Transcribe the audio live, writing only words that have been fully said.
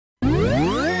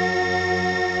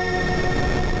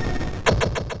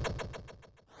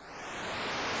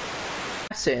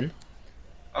grass in.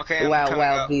 Okay.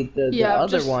 While the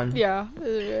other one. Yeah.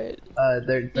 Right.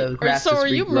 The grass So is are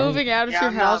you regrowing. moving out of your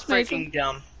I'm house, not Mason? freaking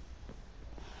dumb.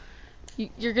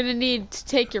 You're gonna need to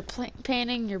take your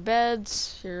painting, your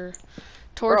beds, your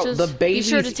torches. Bro, the babies Be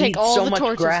sure to take eat all so the much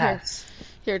torches grass.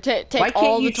 here. Take Why all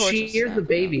can't the you torches. shear the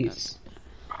babies?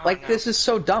 Like, this is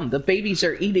so dumb. The babies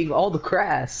are eating all the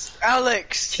grass.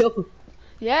 Alex! Kill.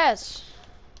 Yes.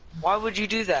 Why would you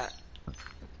do that?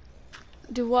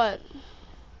 Do what?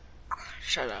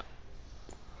 Shut up.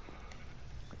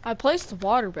 I placed the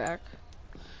water back.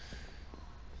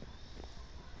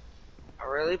 I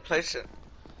really placed it.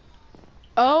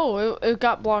 Oh, it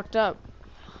got blocked up.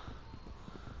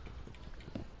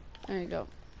 There you go.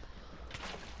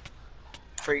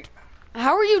 Freak.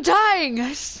 How are you dying?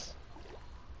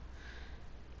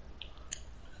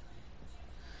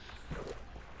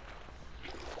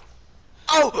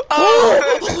 Oh!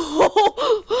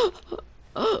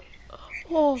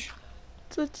 Oh,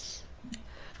 that's.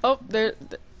 Oh, there.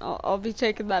 I'll be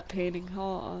taking that painting.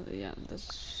 Oh, yeah,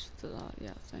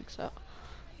 yeah, thanks. So.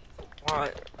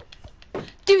 What?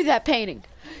 Give me that painting.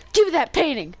 Give me that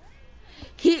painting.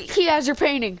 He has your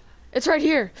painting. It's right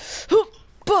here.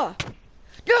 Bah.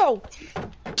 No.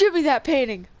 Give me that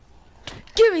painting.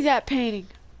 Give me that painting.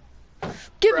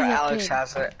 Give me that Alex painting.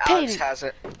 has it. Alex Painting. has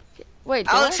it. Wait,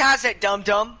 did Alex I? has it,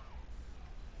 dum-dum.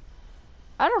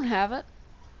 I don't have it.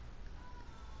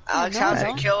 Alex no, I has it.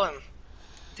 don't. Kill him.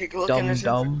 Take a look in his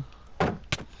Dumb.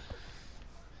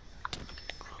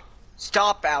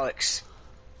 Stop, Alex.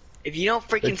 If you don't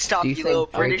freaking stop, Do you think little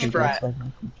I British can brat. dress like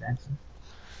Michael Jackson?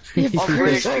 All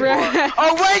British people brat.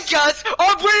 are wankers!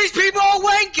 All British people are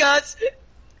wankers!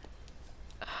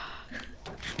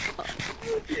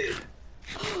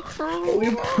 We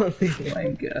both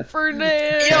wanker.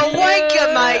 Fernand. You're a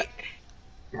wanker,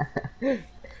 mate!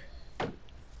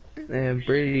 Man,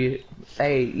 Brady.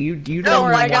 Hey, you No, don't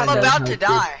worry, I like got I'm this. about to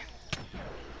die.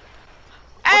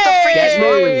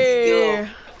 Hey!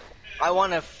 I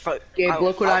wanna Gabe,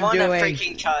 look what I'm I wanna doing.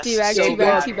 freaking cuss. Teabag, so teabag,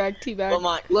 bad. teabag, teabag. Oh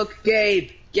my. Look, Gabe.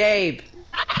 Oh,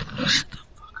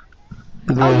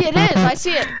 yeah, it is. I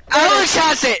see it. Alex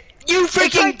has it! You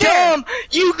freaking right there. dumb!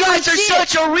 You guys I are see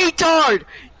such a retard!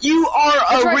 You are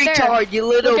It's a right there. retard, you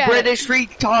little Look at British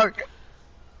retard!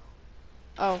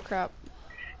 Oh, crap.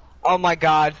 Oh my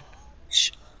god.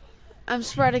 I'm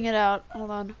spreading it out.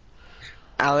 Hold on.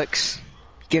 Alex,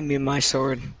 give me my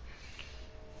sword.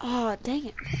 Oh, dang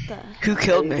it. What the... Who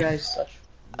killed You me? guys such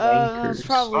It's wankers.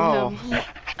 probably Oh. him.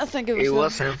 I think it was It him.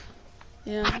 was him.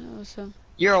 Yeah, it was him.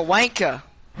 You're a wanker.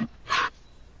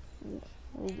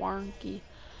 Warnky.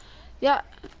 Yeah,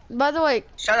 by the way,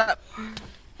 Shut up.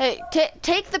 hey,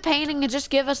 take the painting and just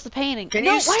give us the painting. Can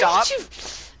no, you why stop? did you...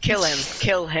 Kill him.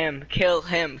 Kill him. Kill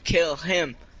him. Kill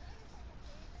him.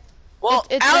 Well,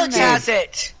 It's in Alex there. has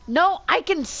it. No, I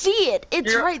can see it.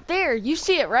 It's You're- right there. You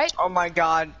see it, right? Oh my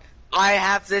god. I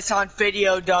have this on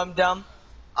video, dum dum.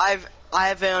 I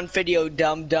have it on video,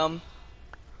 dum dum.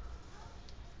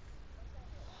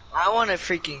 I want to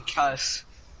freaking cuss,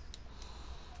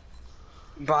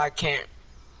 but I can't.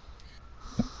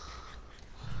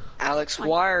 Alex,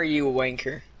 why are you a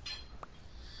wanker?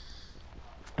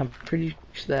 I'm pretty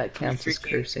sure that counts as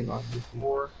freaking cursing on you.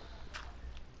 Whore.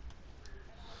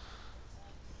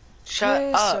 Shut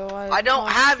Okay, up. so I don't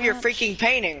tossed have your that. freaking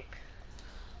painting.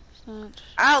 Not-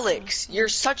 Alex, you're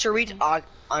such a retard.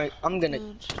 I'm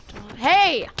gonna.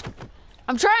 Hey!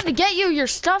 I'm trying to get you your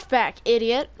stuff back,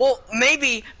 idiot. Well,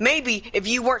 maybe if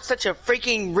you weren't such a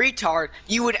freaking retard,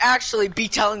 you would actually be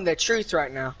telling the truth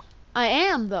right now. I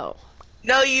am, though.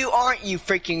 No, you aren't, you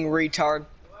freaking retard.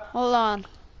 Hold on.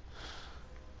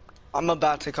 I'm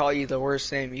about to call you the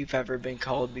worst name you've ever been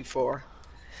called before.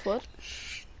 What?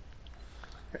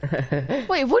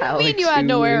 Wait, what do you mean Alex you had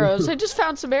no Ulu. arrows? I just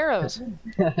found some arrows.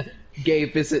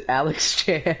 Gabe, is it Alex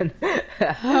Chan?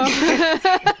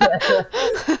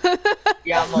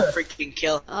 Yeah, I'm gonna freaking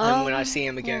kill him when I see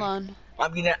him again. Hold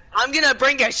on. I'm gonna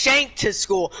bring a shank to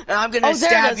school and I'm gonna Oh, there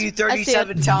it stab is. you I see it.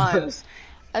 37 times.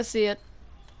 I see it.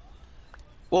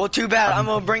 Well, too bad. I'm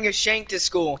gonna bring a shank to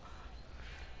school.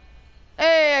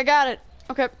 Hey, I got it.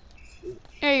 Okay.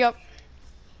 Here you go.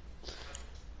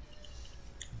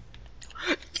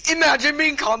 Imagine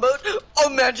being comboed.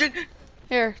 Imagine.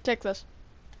 Here, take this.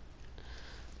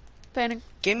 Painting.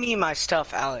 Give me my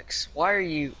stuff, Alex. Why are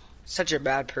you such a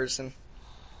bad person?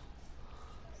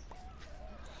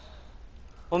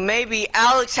 Well, maybe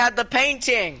Alex had the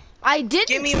painting. I didn't.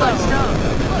 Give me my though. stuff.